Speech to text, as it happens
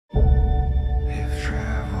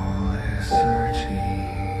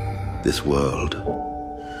This world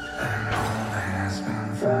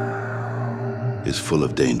is full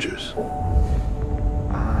of dangers.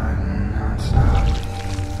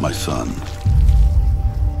 My son,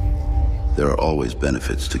 there are always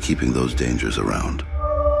benefits to keeping those dangers around.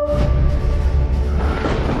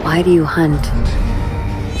 Why do you hunt?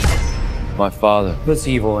 My father puts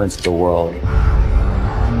evil into the world.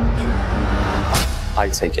 I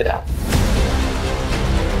take it out.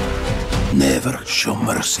 Never show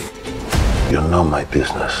mercy. You know my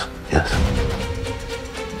business, yes?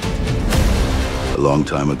 A long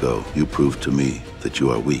time ago, you proved to me that you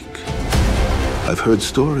are weak. I've heard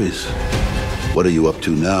stories. What are you up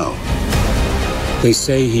to now? They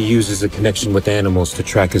say he uses a connection with animals to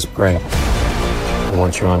track his prey. And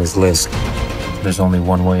once you're on his list, there's only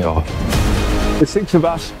one way off. There's 6 of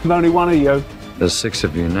us, and only one of you. There's 6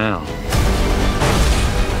 of you now.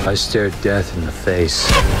 I stared death in the face.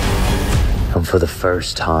 And for the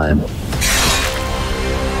first time,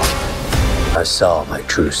 I saw my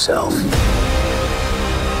true self.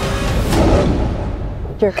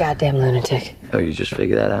 You're a goddamn lunatic. Oh, you just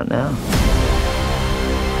figured that out now?